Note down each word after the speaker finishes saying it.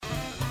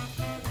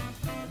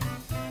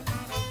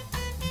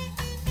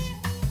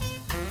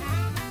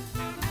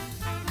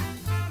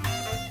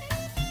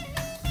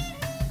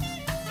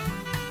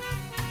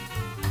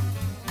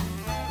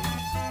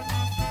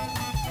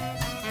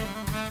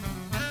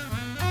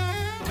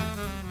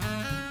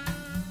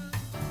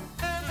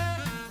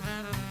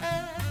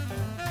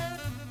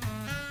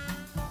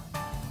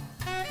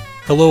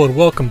Hello and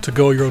welcome to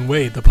Go Your Own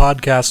Way, the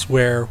podcast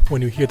where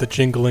when you hear the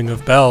jingling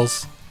of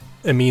bells,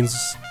 it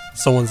means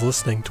someone's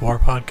listening to our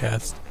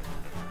podcast.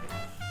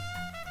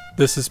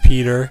 This is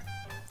Peter.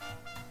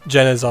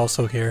 Jen is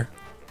also here.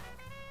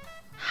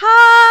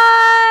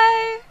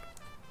 Hi!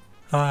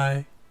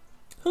 Hi.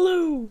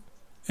 Hello.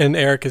 And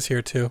Eric is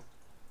here too.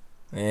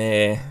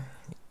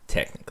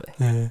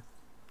 Technically.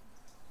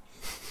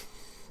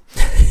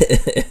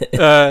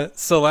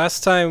 So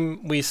last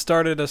time we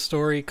started a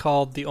story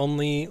called The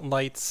Only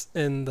Lights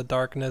in the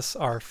Darkness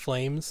Are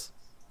Flames,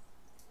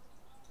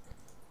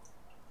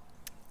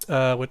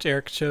 which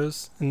Eric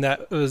chose, and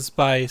that was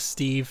by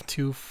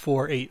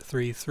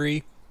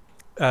Steve24833.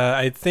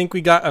 I think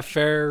we got a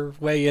fair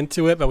way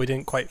into it, but we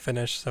didn't quite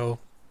finish, so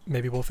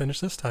maybe we'll finish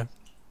this time.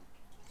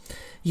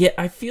 Yeah,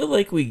 I feel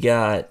like we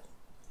got,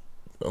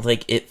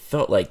 it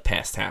felt like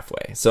past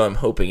halfway, so I'm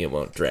hoping it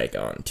won't drag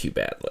on too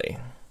badly.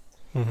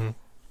 Mm-hmm.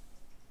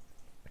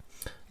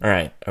 All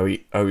right, are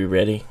we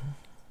ready?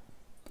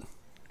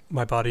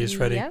 My body is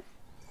ready. Yep.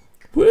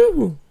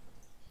 Woo!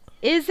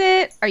 Is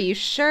it? Are you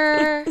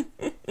sure?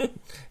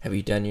 Have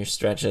you done your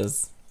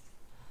stretches?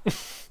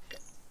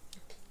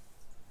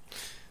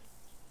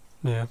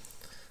 Yeah.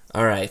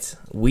 All right,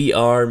 we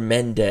are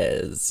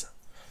Mendez.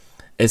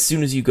 As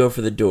soon as you go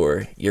for the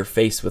door, you're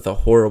faced with a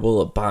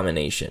horrible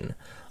abomination.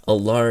 A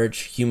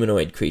large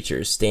humanoid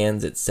creature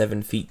stands at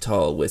 7 feet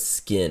tall with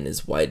skin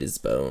as white as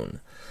bone.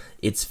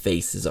 Its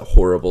face is a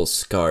horrible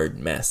scarred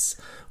mess,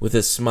 with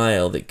a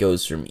smile that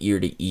goes from ear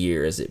to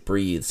ear as it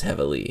breathes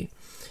heavily.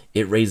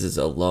 It raises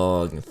a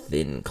long,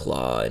 thin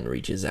claw and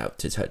reaches out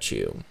to touch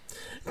you.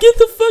 "Get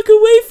the fuck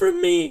away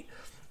from me!"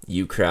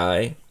 you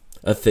cry,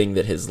 a thing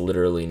that has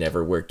literally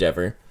never worked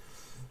ever.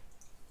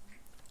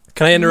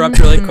 Can I interrupt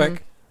really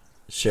quick?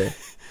 Sure.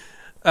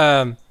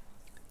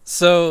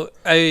 So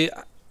I,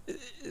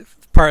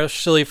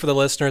 partially for the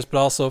listeners, but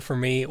also for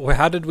me,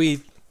 how did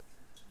we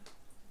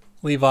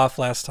leave off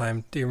last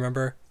time? Do you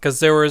remember? Because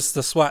there was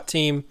the SWAT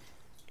team,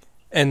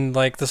 and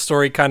the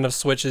story kind of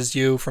switches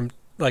you from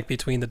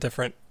between the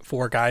different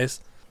 4 guys,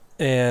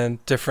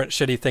 and different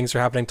shitty things are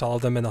happening to all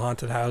of them in the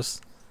haunted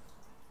house.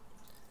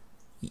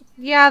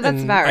 Yeah, that's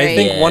And about right. I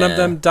think one of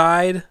them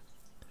died.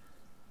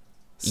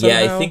 Yeah,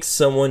 I somehow. think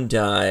someone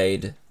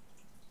died.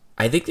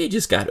 I think they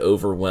just got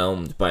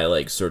overwhelmed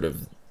by sort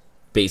of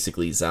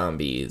basically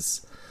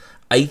zombies.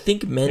 I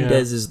think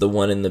Mendez is the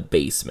one in the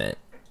basement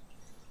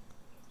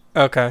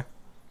Okay.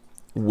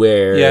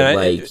 where Yeah,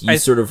 you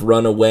sort of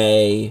run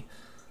away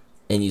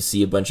and you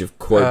see a bunch of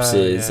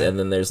corpses yeah. and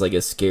then there's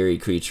a scary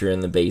creature in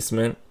the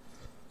basement.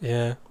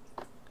 Yeah.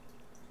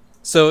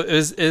 So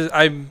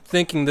I'm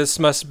thinking this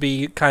must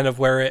be kind of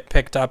where it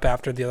picked up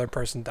after the other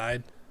person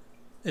died.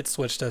 It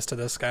switched us to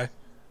this guy.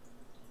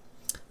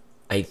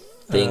 I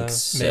think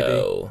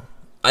so.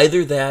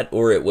 Either that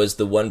or it was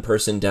the one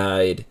person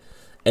died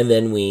and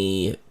then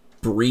we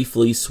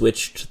briefly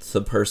switched to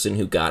the person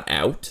who got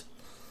out.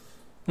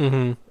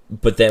 Mm-hmm.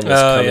 But then was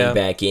coming yeah.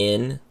 back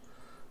in,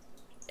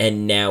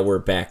 and now we're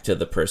back to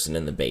the person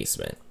in the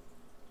basement.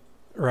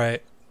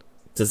 Right.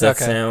 Does that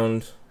Okay.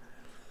 sound...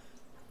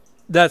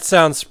 That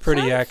sounds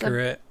pretty Sounds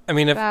accurate. I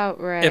mean, about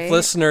right. if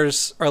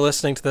listeners are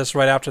listening to this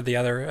right after the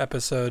other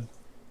episode,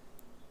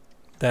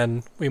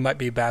 then we might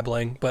be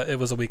babbling, but it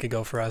was a week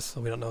ago for us,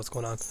 so we don't know what's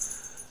going on.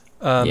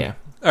 Yeah.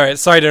 All right,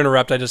 sorry to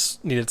interrupt. I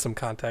just needed some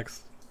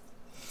context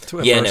to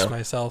immerse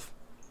myself.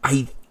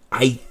 I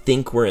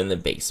think we're in the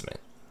basement.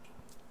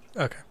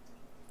 Okay.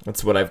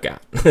 That's what I've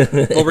got.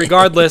 Well,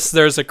 regardless,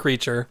 there's a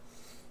creature.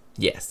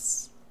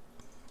 Yes.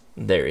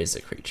 There is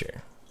a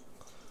creature.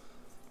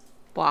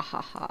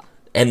 Wahaha.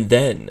 And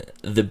then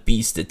the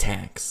beast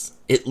attacks.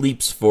 It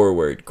leaps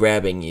forward,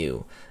 grabbing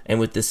you, and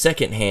with the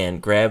second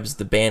hand grabs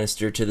the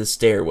banister to the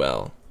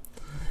stairwell.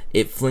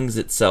 It flings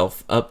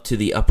itself up to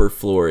the upper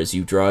floor as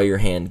you draw your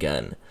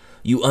handgun.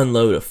 You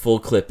unload a full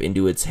clip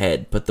into its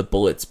head, but the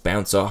bullets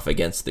bounce off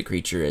against the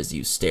creature as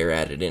you stare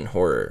at it in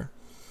horror.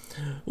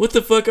 "What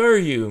the fuck are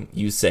you?"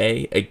 you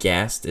say,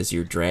 aghast as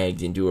you're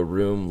dragged into a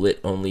room lit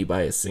only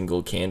by a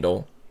single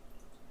candle.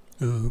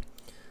 Ooh.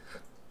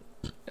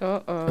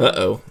 Uh-oh.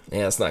 Uh-oh.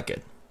 Yeah, that's not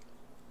good.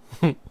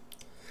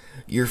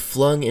 You're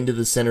flung into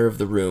the center of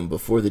the room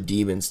before the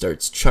demon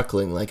starts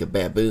chuckling like a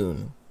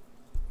baboon.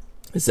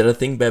 Is that a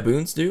thing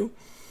baboons do?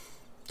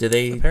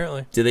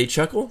 Apparently. Do they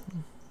chuckle?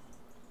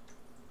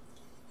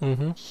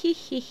 Mm-hmm. Hee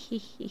hee hee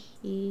hee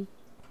hee.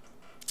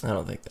 I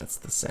don't think that's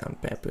the sound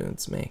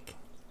baboons make.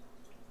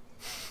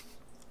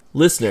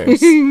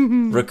 Listeners,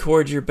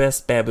 record your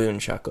best baboon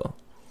chuckle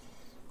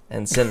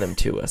and send them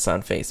to us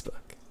on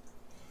Facebook.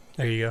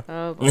 There you go.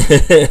 Oh boy.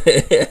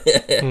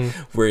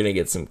 We're going to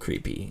get some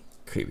creepy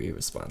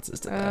responses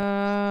to that.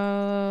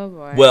 Oh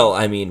boy. Well,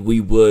 I mean, we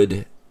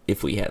would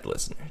if we had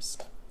listeners.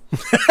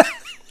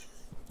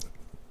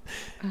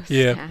 Oh,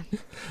 Yeah. snap.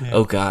 Yeah.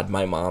 Oh God,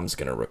 my mom's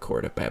going to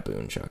record a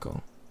baboon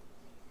chuckle.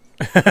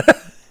 Oh,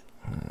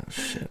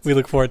 shit. We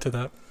look forward to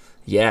that.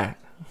 Yeah,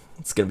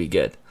 it's going to be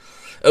good.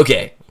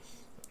 Okay.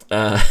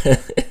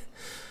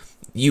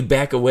 You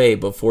back away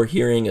before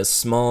hearing a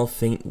small,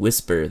 faint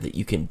whisper that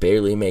you can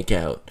barely make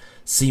out,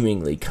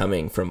 seemingly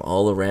coming from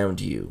all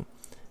around you.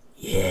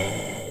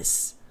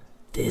 Yes,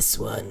 this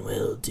one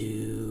will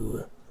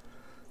do.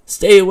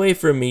 Stay away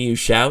from me, you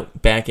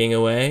shout, backing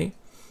away.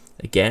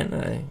 Again,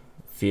 I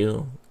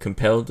feel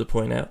compelled to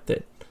point out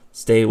that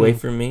stay away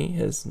from me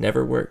has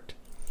never worked.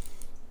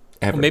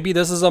 Ever. Well, maybe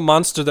this is a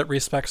monster that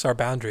respects our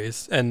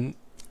boundaries and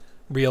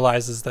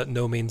realizes that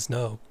no means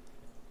no.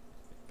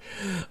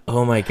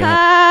 Oh my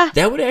god.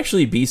 That would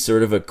actually be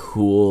sort of a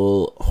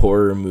cool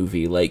horror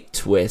movie, like,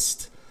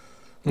 twist.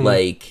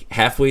 Like,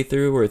 halfway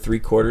through or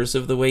 3/4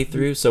 of the way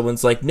through,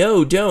 someone's like,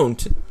 no,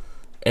 don't.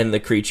 And the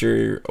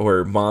creature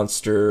or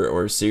monster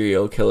or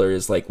serial killer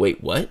is like,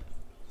 wait, what?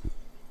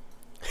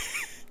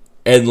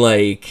 And,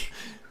 like,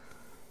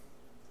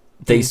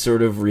 they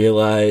sort of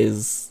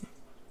realize,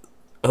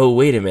 oh,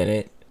 wait a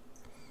minute.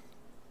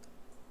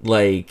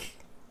 Like,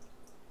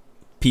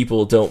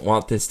 people don't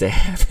want this to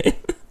happen.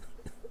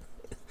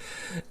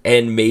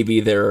 And maybe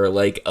there are,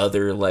 like,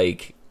 other,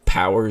 like,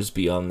 powers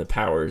beyond the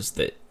powers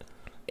that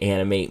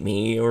animate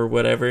me or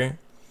whatever.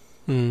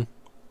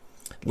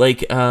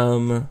 Like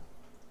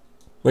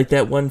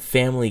that one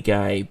Family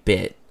Guy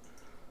bit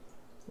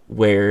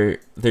where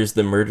there's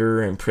the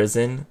murderer in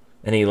prison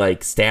and he,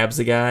 like, stabs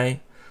a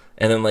guy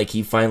and then, like,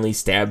 he finally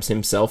stabs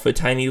himself a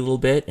tiny little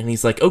bit and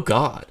he's like, oh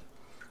god,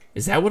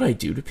 is that what I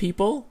do to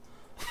people?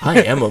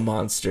 I am a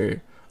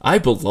monster. I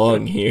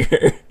belong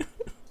here.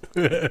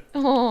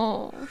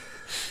 Oh.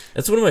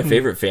 That's one of my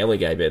favorite Family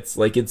Guy bits.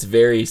 Like, it's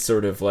very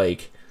sort of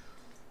like...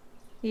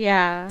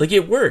 Yeah. Like,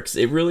 it works.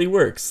 It really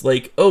works.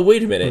 Like, oh,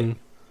 wait a minute.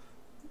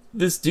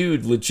 This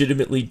dude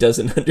legitimately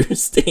doesn't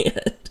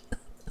understand.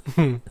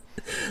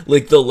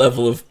 Like, the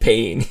level of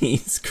pain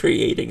he's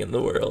creating in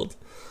the world.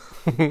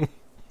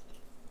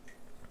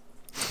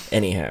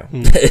 Anyhow.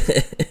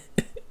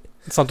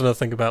 Something to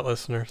think about,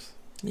 listeners.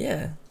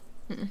 Yeah.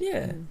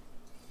 Yeah.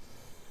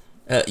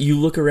 You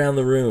look around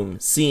the room,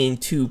 seeing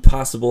 2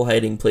 possible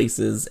hiding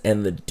places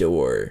and the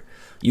door.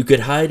 You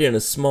could hide in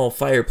a small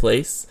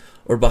fireplace,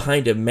 or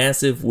behind a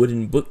massive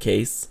wooden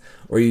bookcase,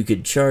 or you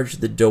could charge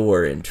the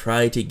door and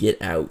try to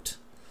get out.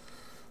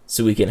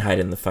 So we can hide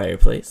in the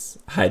fireplace,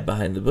 hide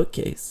behind the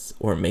bookcase,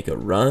 or make a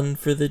run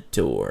for the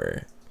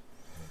door.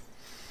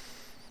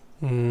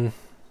 I'm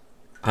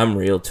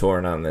real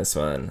torn on this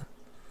one.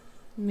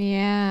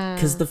 Yeah.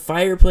 Because the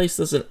fireplace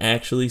doesn't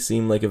actually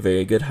seem like a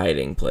very good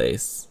hiding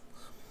place.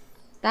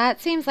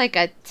 That seems like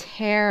a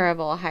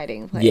terrible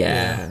hiding place.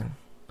 Yeah.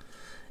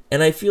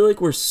 And I feel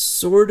like we're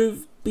sort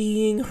of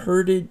being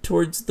herded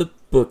towards the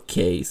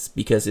bookcase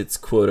because it's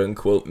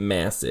quote-unquote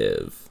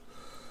massive.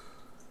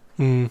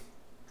 And,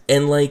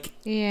 like,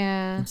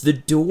 Yeah. the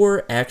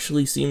door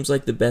actually seems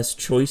like the best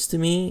choice to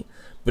me,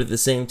 but at the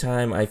same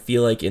time, I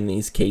feel like in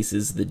these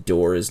cases, the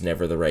door is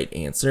never the right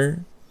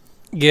answer.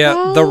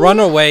 Yeah, the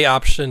runaway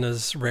option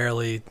is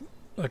rarely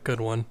a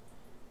good one.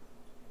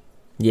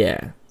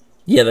 Yeah.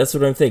 Yeah, that's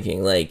what I'm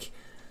thinking. Like,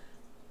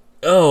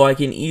 oh, I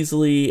can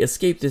easily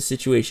escape this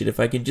situation if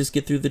I can just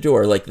get through the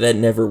door. Like, that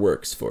never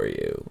works for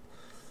you.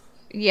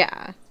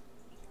 Yeah.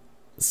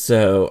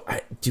 So,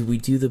 do we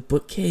do the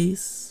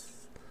bookcase?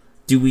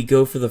 Do we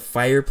go for the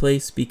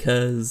fireplace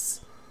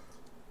because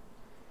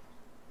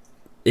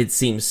it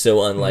seems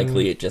so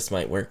unlikely it just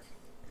might work?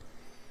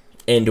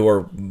 And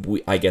or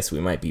I guess we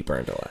might be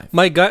burned alive.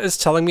 My gut is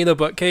telling me the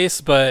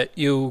bookcase, but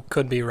you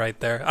could be right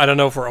there. I don't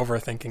know if we're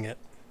overthinking it.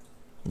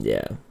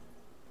 Yeah.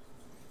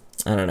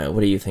 I don't know.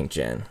 What do you think,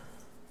 Jen?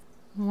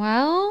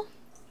 Well,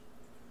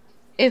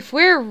 if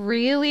we're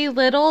really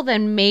little,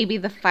 then maybe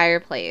the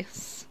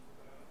fireplace.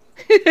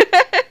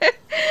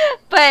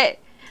 But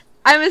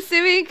I'm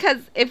assuming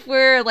because if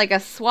we're like a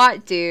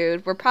SWAT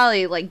dude, we're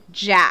probably like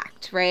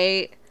jacked,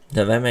 right?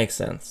 No, that makes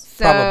sense.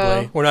 So,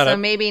 Probably. We're not so a-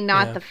 maybe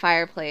not yeah. the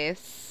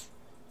fireplace.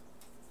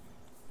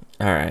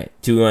 All right.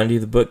 Do we want to do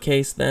the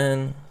bookcase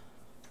then?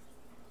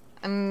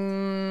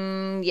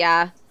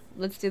 Yeah.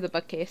 Let's do the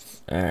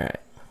bookcase. All right.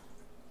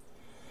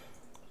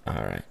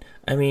 All right.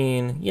 I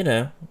mean, you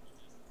know,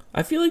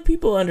 I feel like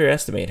people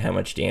underestimate how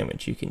much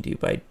damage you can do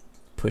by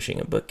pushing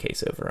a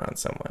bookcase over on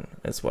someone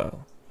as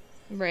well.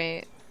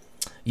 Right.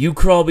 You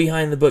crawl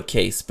behind the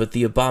bookcase, but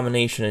the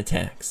abomination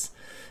attacks.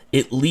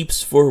 It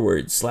leaps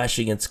forward,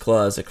 slashing its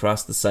claws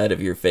across the side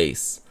of your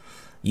face.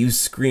 You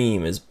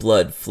scream as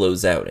blood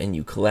flows out and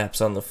you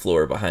collapse on the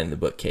floor behind the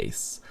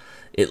bookcase.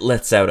 It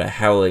lets out a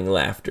howling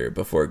laughter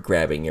before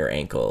grabbing your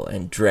ankle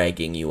and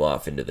dragging you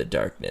off into the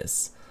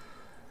darkness.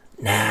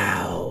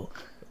 Now,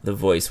 the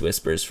voice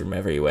whispers from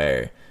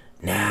everywhere,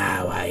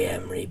 now I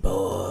am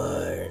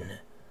reborn.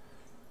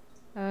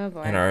 Oh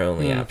boy. And our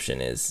only option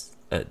is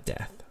a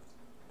death.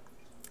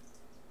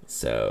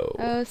 So...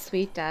 Oh,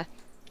 sweet death.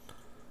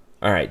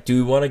 Alright, do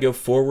we want to go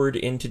forward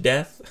into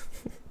death?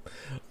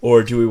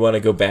 Or do we want to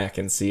go back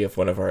and see if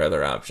one of our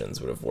other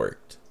options would have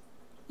worked?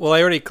 Well,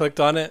 I already clicked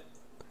on it,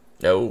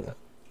 No.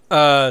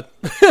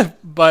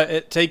 but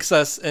it takes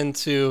us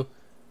into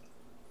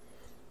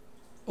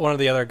one of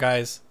the other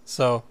guys.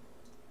 So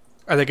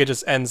I think it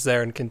just ends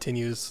there and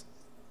continues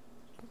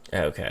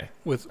Okay.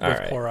 with All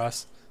right.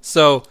 Poros.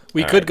 So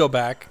we All could right. go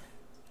back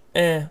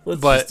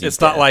Let's but just do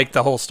it's not that. like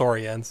the whole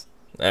story ends.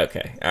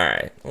 Okay,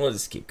 alright. We'll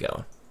just keep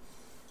going.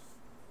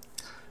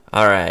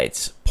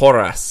 Alright,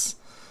 Porras.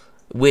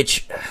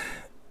 Which,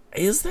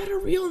 is that a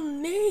real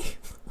name?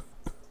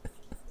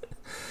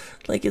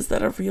 Like, is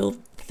that a real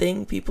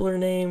thing people are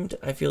named?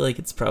 I feel like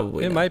it's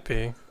probably It not. might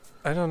be.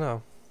 I don't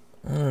know.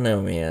 I don't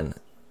know, man.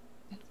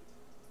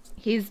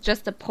 He's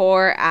just a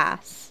poor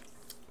ass.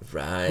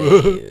 Right.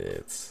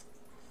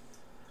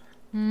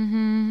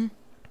 Mm-hmm.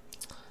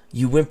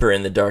 You whimper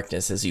in the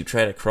darkness as you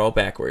try to crawl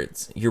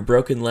backwards, your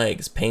broken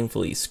legs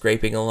painfully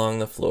scraping along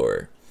the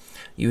floor.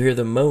 You hear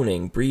the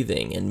moaning,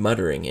 breathing, and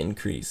muttering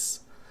increase.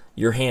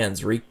 Your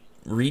hands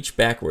reach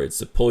backwards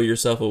to pull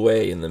yourself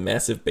away in the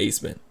massive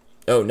basement.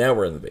 Oh, now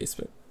we're in the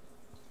basement.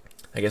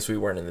 I guess we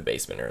weren't in the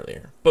basement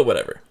earlier, but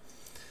whatever.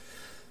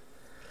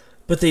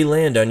 But they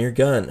land on your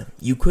gun.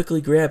 You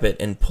quickly grab it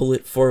and pull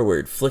it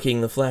forward,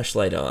 flicking the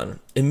flashlight on.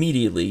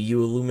 Immediately,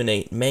 you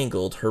illuminate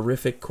mangled,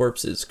 horrific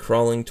corpses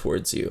crawling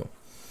towards you.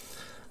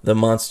 The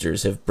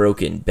monsters have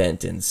broken,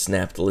 bent, and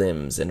snapped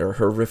limbs and are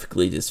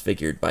horrifically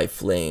disfigured by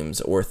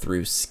flames or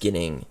through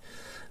skinning.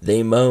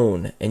 They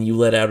moan, and you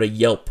let out a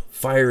yelp,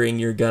 firing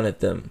your gun at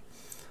them.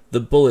 The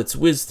bullets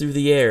whiz through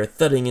the air,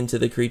 thudding into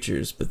the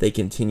creatures, but they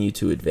continue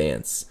to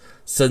advance.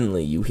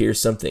 Suddenly, you hear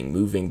something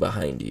moving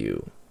behind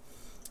you.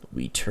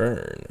 We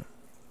turn.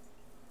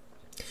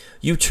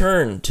 You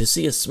turn to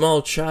see a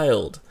small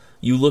child.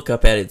 You look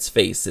up at its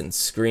face and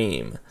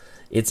scream.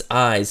 Its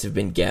eyes have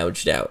been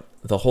gouged out.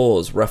 The hole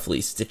is roughly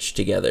stitched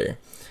together.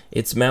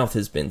 Its mouth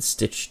has been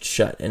stitched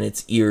shut and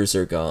its ears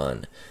are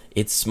gone.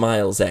 It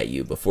smiles at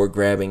you before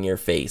grabbing your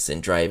face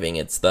and driving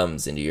its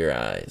thumbs into your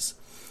eyes.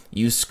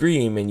 You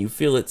scream and you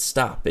feel it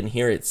stop and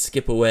hear it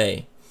skip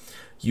away.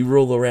 You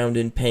roll around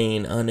in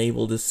pain,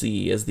 unable to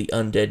see as the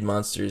undead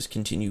monsters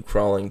continue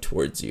crawling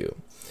towards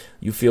you.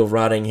 You feel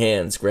rotting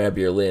hands grab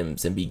your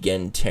limbs and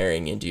begin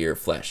tearing into your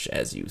flesh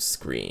as you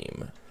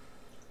scream.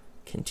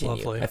 Continue.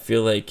 Lovely. I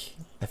feel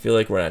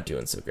like we're not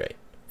doing so great.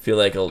 I feel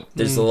like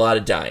there's a lot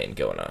of dying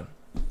going on.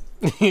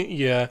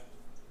 Yeah.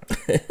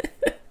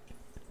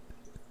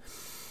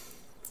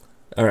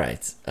 All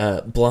right.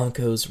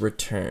 Blanco's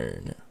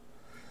return.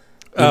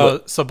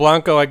 Oh, so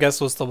Blanco, I guess,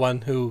 was the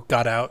one who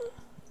got out.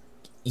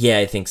 Yeah,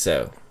 I think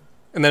so.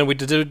 And then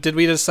did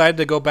we decide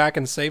to go back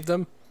and save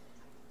them?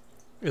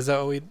 Is that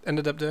what we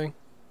ended up doing?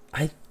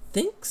 I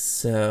think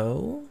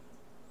so.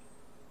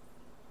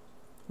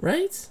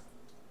 Right?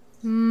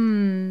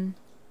 Hmm.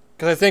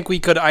 Because I think we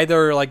could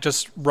either like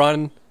just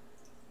run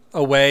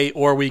away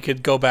or we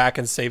could go back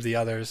and save the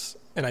others.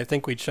 And I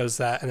think we chose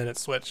that, and then it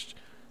switched,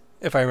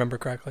 if I remember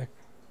correctly.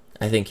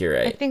 I think you're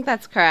I right. think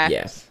that's correct.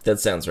 Yeah, that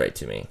sounds right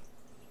to me.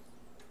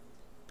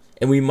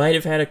 And we might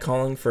have had a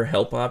calling for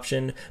help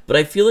option, but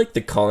I feel like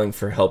the calling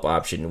for help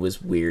option was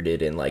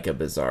weirded in like a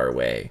bizarre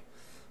way,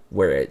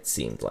 where it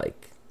seemed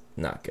like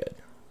not good.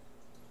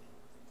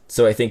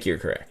 So I think you're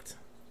correct.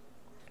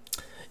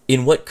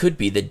 In what could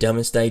be the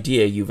dumbest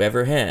idea you've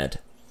ever had,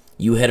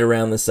 you head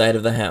around the side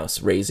of the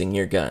house, raising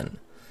your gun.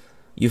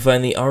 You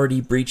find the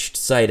already breached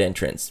side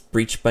entrance,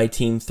 breached by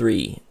Team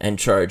 3, and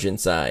charge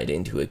inside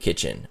into a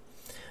kitchen.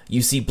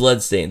 You see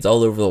bloodstains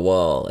all over the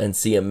wall and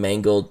see a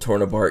mangled,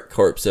 torn-apart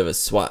corpse of a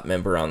SWAT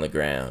member on the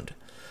ground.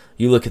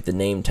 You look at the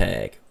name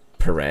tag,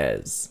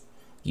 Perez.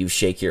 You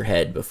shake your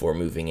head before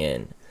moving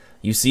in.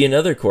 You see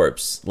another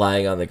corpse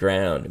lying on the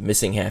ground,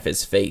 missing half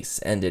his face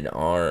and an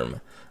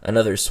arm.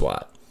 Another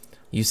SWAT.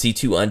 You see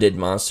two undead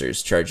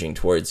monsters charging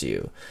towards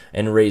you,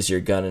 and raise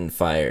your gun and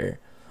fire.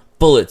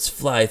 Bullets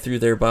fly through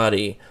their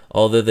body,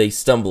 although they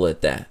stumble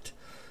at that.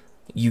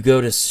 You go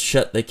to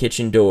shut the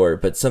kitchen door,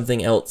 but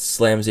something else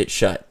slams it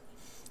shut.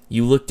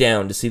 You look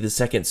down to see the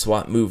second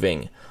SWAT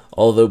moving,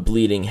 although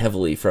bleeding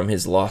heavily from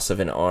his loss of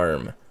an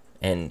arm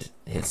and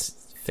his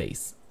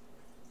face.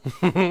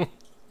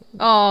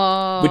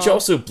 Oh. Which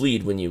also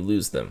bleed when you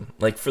lose them,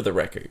 like for the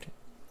record.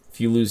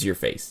 If you lose your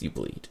face, you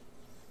bleed.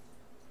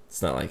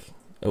 It's not like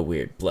a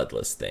weird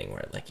bloodless thing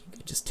where like you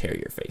can just tear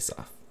your face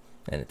off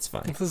and it's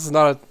fine. This is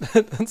not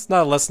it's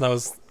not a lesson I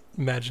was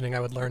imagining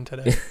I would learn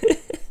today.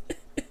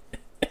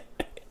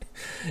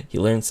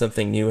 You learn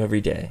something new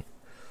every day.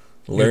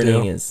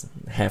 Learning is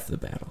half the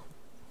battle.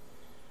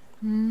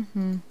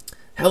 Mm-hmm.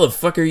 How the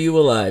fuck are you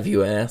alive,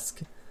 you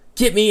ask?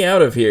 Get me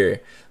out of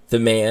here, the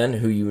man,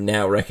 who you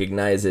now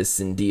recognize as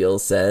Sindel,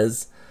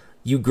 says.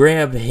 You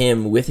grab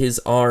him with his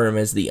arm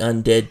as the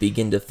undead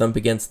begin to thump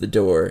against the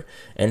door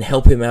and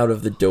help him out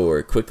of the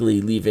door,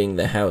 quickly leaving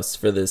the house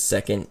for the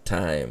second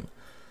time.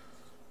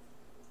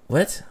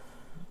 What?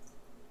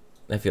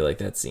 I feel like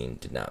that scene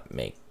did not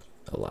make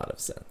a lot of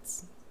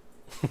sense.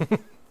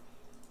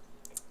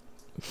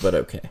 But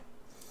okay.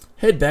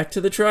 Head back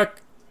to the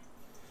truck.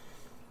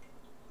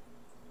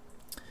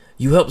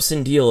 You help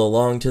Sindel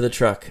along to the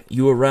truck.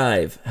 You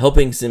arrive,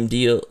 helping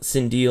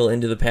Sindel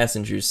into the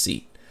passenger's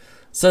seat.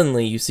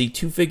 Suddenly, you see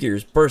two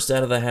figures burst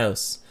out of the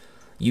house.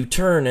 You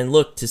turn and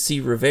look to see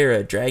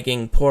Rivera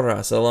dragging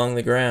Porras along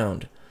the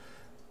ground.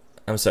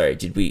 I'm sorry,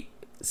 did we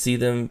see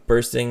them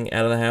bursting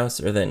out of the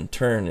house or then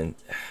turn and...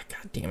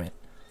 God damn it.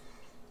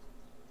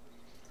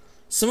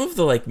 Some of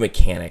the like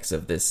mechanics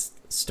of this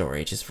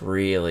story just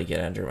really get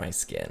under my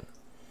skin.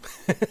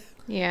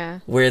 Yeah.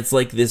 Where it's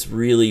like this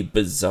really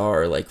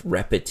bizarre like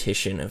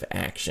repetition of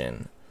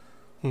action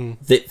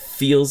that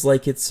feels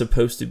like it's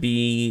supposed to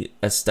be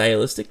a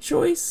stylistic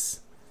choice.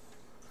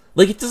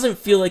 Like it doesn't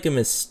feel like a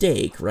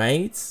mistake,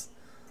 right?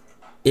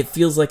 It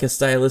feels like a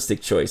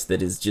stylistic choice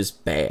that is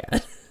just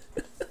bad.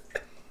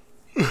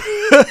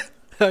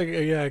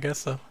 Yeah, I guess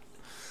so.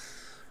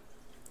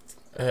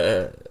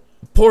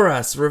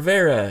 Porras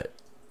Rivera,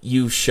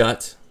 you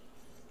shut.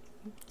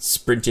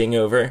 Sprinting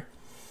over.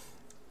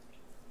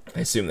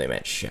 I assume they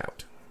meant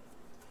shout.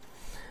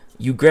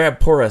 You grab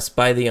Porras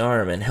by the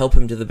arm and help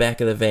him to the back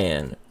of the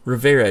van.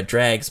 Rivera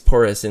drags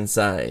Porras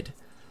inside.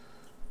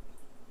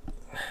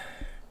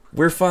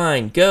 We're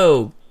fine.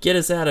 Go! Get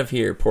us out of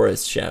here,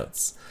 Porras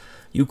shouts.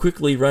 You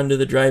quickly run to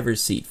the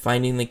driver's seat,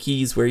 finding the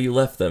keys where you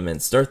left them,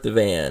 and start the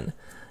van.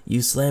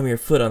 You slam your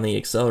foot on the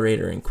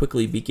accelerator and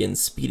quickly begin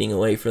speeding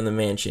away from the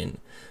mansion.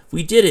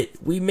 We did it!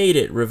 We made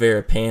it,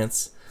 Rivera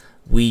pants.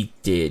 We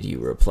did, you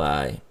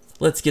reply.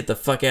 Let's get the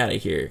fuck out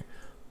of here,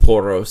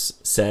 Porras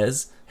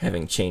says,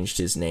 having changed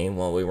his name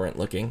while we weren't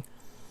looking.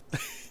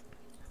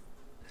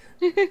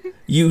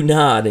 You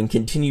nod and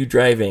continue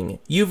driving.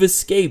 You've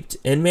escaped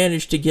and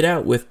managed to get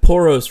out with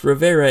Porras,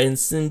 Rivera, and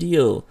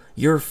Sindel.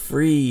 You're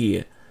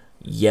free.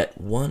 Yet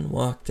one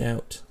walked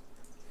out.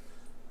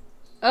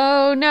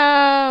 Oh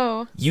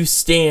no! You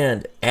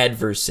stand,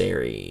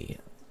 adversary.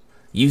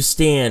 You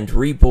stand,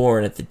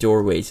 reborn, at the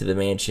doorway to the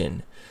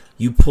mansion.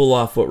 You pull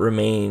off what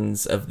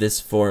remains of this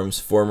form's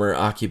former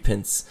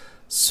occupant's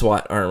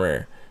SWAT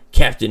armor.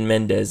 Captain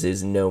Mendez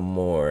is no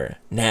more.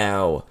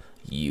 Now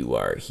you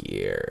are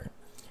here.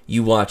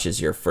 You watch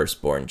as your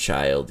firstborn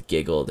child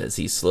giggled as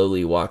he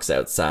slowly walks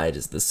outside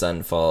as the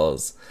sun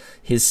falls.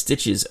 His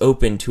stitches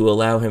open to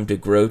allow him to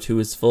grow to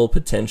his full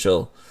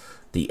potential.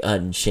 The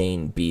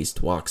unchained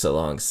beast walks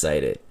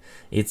alongside it,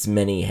 its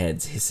many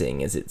heads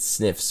hissing as it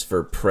sniffs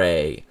for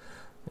prey.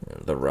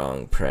 The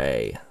wrong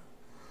prey.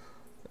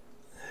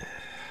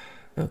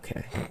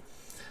 Okay.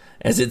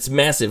 As its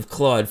massive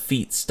clawed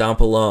feet stomp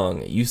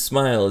along, you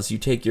smile as you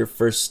take your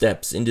first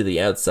steps into the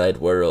outside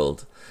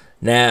world.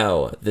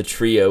 Now the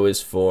trio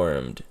is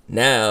formed.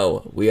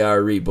 Now we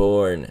are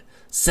reborn.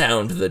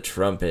 Sound the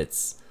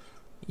trumpets,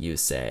 you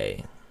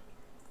say.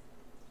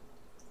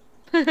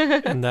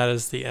 And that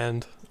is the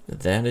end.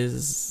 That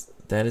is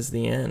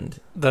the end.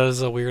 That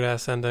is a weird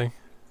ass ending.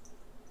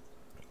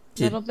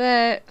 Little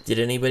bit. Did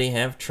anybody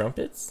have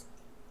trumpets?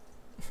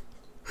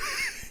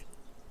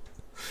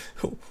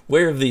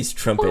 Where have these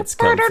trumpets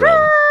come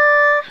from?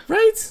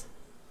 Right?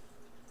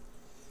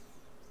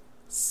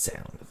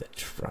 Sound of the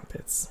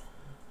trumpets.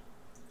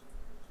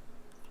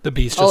 The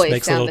beast just Always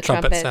makes a sound little the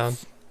trumpet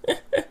trumpets.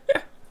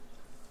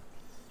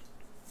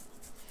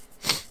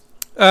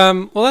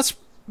 sound. Well, that's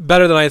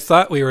better than I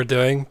thought we were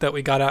doing, that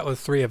we got out with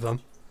 3 of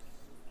them.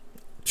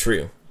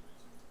 True.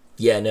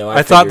 Yeah, no,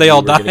 I thought they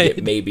all we were gonna died.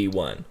 get maybe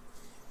one.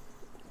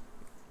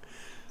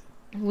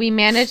 We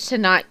managed to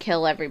not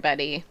kill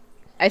everybody.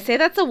 I say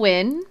that's a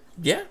win.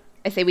 Yeah,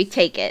 I say we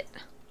take it.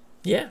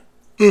 yeah.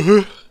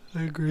 I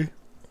agree.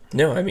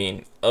 No, I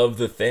mean, of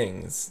the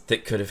things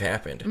that could have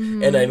happened.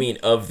 And I mean,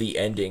 of the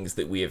endings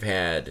that we have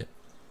had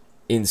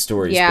in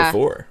stories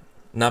before.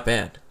 Not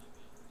bad.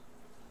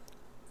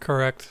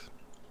 Correct.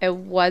 It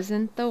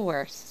wasn't the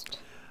worst.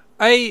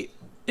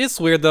 It's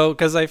weird though,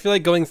 because I feel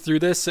like going through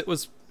this,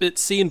 it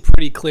seemed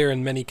pretty clear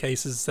in many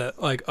cases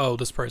that like, oh,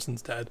 this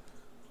person's dead.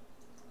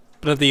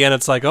 But at the end,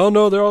 it's like, oh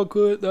no, they're all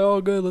good,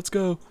 let's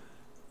go.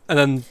 And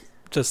then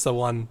just the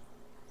one.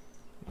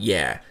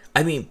 Yeah.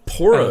 I mean,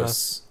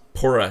 Porras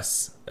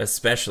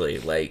especially,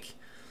 like,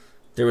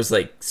 there was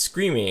like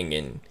screaming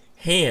and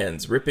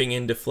hands ripping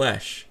into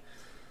flesh.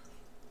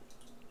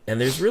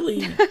 And there's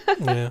really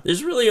Yeah.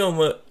 there's really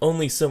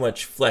only so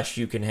much flesh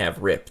you can have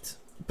ripped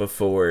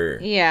before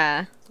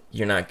Yeah.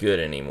 you're not good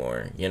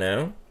anymore, you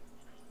know?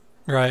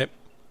 Right.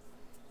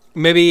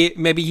 Maybe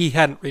he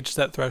hadn't reached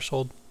that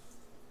threshold.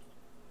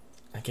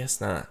 I guess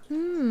not.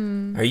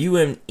 Are you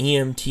an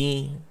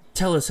EMT?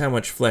 Tell us how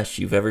much flesh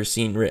you've ever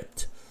seen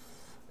ripped.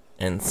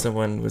 And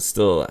someone was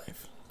still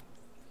alive.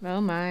 Oh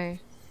my.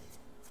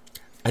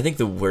 I think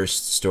the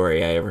worst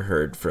story I ever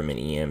heard from an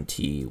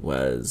EMT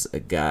was a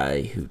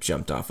guy who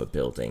jumped off a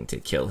building to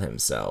kill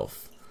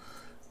himself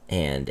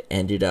and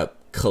ended up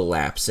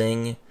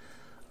collapsing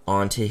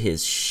onto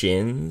his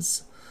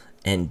shins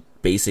and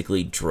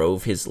basically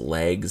drove his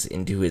legs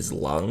into his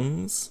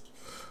lungs,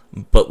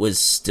 but was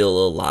still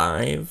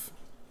alive.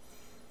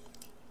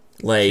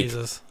 Like,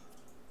 Jesus.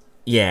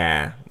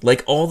 yeah,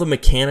 like all the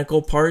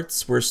mechanical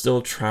parts were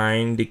still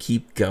trying to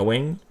keep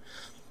going,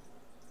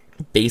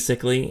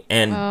 basically,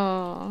 and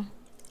Oh.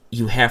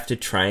 you have to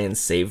try and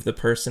save the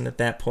person at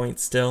that point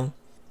still.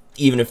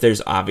 Even if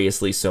there's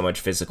obviously so much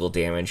physical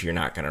damage, you're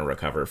not going to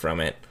recover from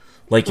it.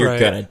 Like, you're Right.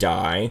 gonna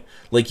die.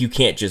 Like, you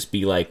can't just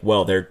be like,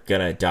 well, they're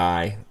gonna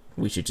die,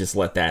 we should just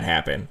let that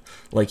happen.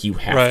 Like, you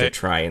have to Right.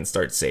 try and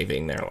start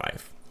saving their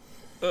life.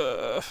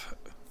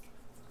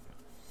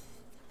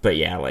 But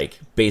yeah, like,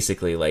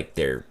 basically, like,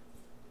 their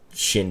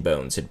shin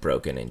bones had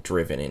broken and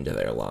driven into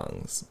their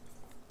lungs.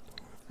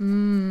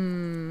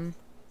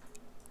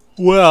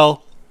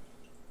 Well,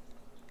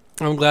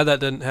 I'm glad that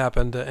didn't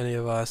happen to any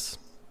of us.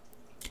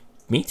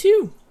 Me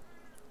too.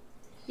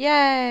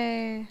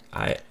 Yay.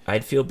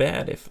 I'd feel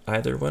bad if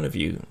either one of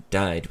you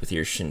died with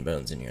your shin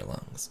bones in your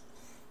lungs.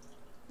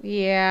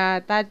 Yeah,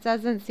 that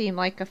doesn't seem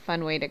like a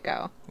fun way to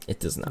go. It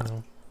does not.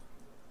 No.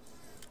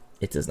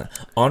 It does not.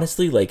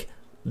 Honestly, like,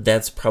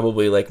 that's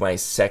probably like my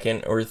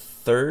second or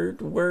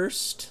third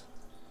worst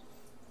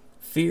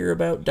fear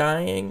about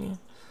dying.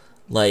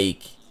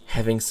 Like,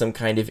 having some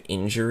kind of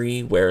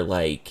injury where,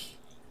 like,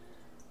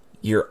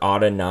 your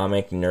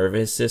autonomic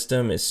nervous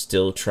system is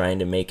still trying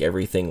to make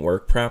everything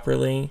work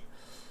properly,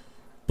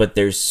 but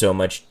there's so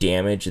much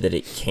damage that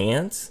it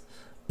can't,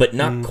 but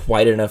not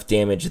quite enough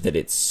damage that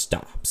it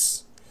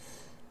stops.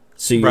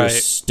 So you're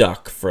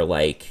stuck for,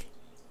 like,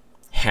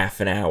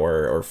 half an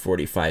hour or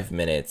 45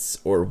 minutes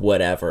or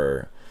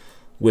whatever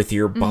with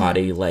your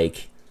body,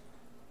 like,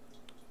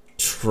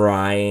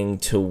 trying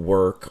to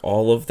work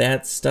all of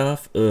that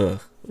stuff.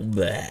 Ugh.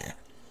 Bleh.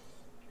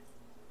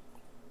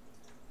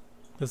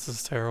 This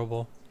is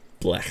terrible.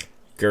 Blech.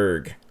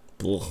 Gurg.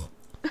 Blech.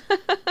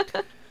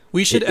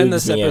 We should It end oogs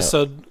this me out.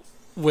 episode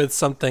with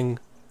something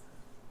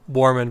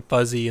warm and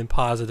fuzzy and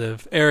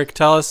positive. Eric,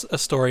 tell us a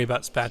story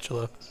about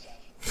Spatula.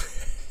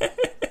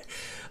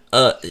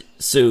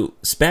 So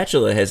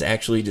Spatula has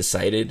actually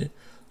decided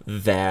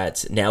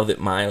that now that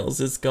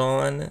Miles is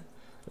gone,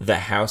 the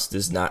house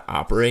does not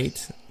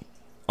operate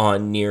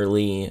on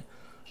nearly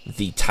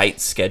the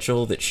tight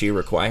schedule that she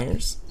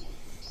requires.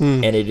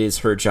 And it is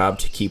her job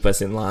to keep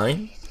us in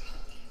line.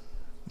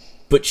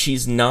 But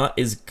she's not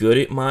as good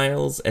at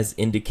Miles as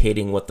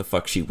indicating what the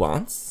fuck she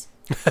wants.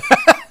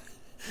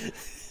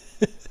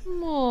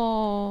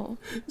 Aww.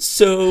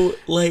 So,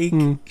 like,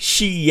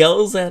 she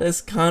yells at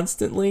us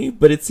constantly,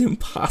 but it's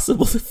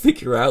impossible to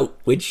figure out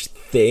which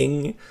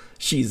thing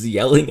she's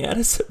yelling at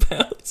us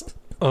about.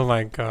 Oh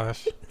my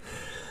gosh.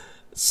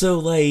 So,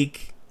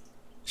 like,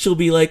 she'll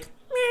be like,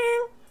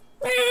 meow,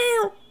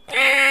 meow,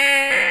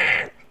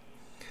 meow.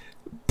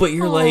 But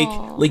you're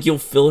Aw. like, you'll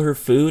fill her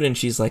food, and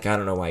she's like, I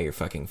don't know why you're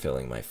fucking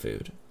filling my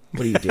food.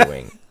 What are you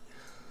doing?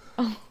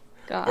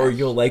 God. Or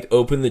you'll, like,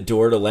 open the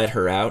door to let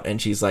her out,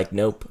 and she's like,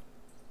 nope.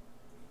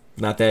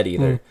 Not that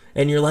either.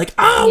 And you're like,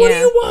 what do Yeah.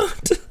 you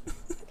want?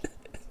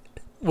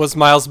 Was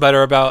Miles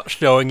better about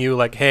showing you,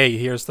 like, hey,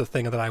 here's the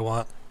thing that I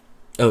want?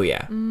 Oh,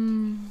 yeah.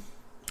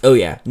 Oh,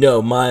 yeah.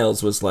 No,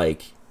 Miles was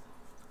like,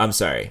 I'm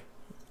sorry.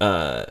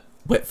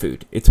 Wet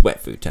food. It's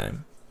wet food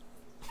time.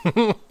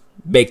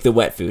 Make the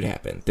wet food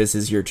happen. This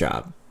is your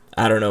job.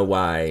 I don't know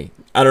why.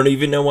 I don't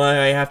even know why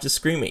I have to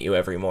scream at you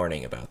every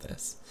morning about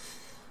this.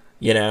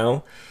 You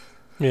know?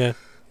 Yeah.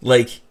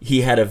 Like,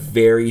 he had a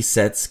very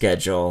set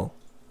schedule,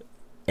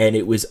 and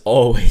it was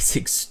always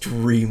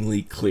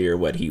extremely clear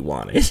what he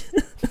wanted.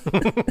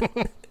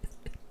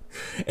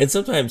 And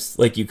sometimes,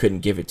 like, you couldn't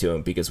give it to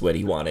him because what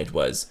he wanted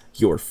was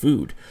your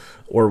food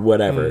or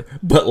whatever.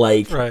 But,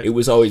 like, Right. it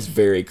was always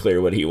very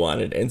clear what he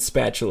wanted. And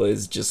Spatula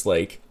is just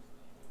like,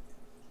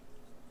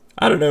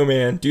 I don't know,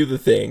 man, do the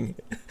thing.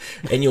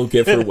 And you'll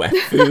give her wet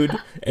food,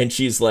 and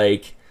she's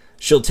like,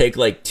 she'll take,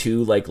 like,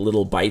 2, like,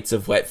 little bites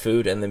of wet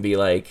food and then be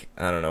like,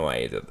 I don't know why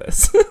you did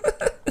this.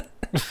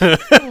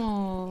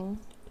 Aw.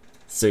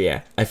 So,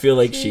 yeah, I feel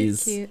like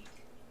She's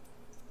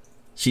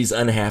she's cute.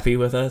 unhappy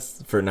with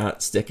us for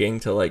not sticking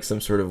to, like, some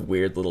sort of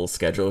weird little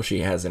schedule she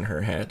has in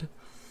her head.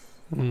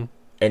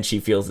 And she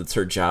feels it's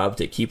her job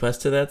to keep us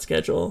to that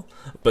schedule,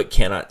 but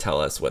cannot tell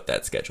us what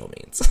that schedule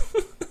means.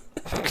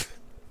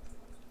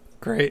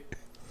 Great.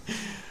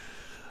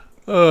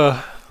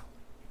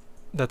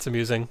 That's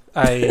amusing.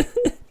 I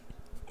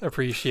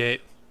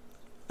appreciate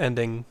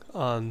ending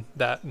on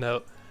that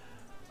note.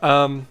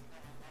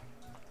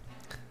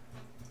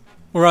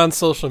 We're on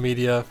social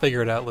media.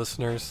 Figure it out,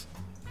 listeners.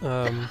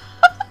 Bye.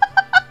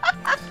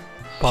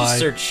 Just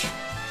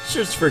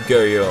search for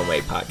Go Your Own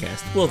Way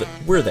podcast.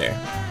 We're there.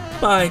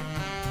 Bye.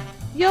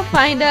 You'll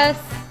find us.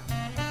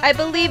 I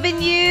believe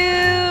in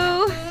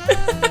you.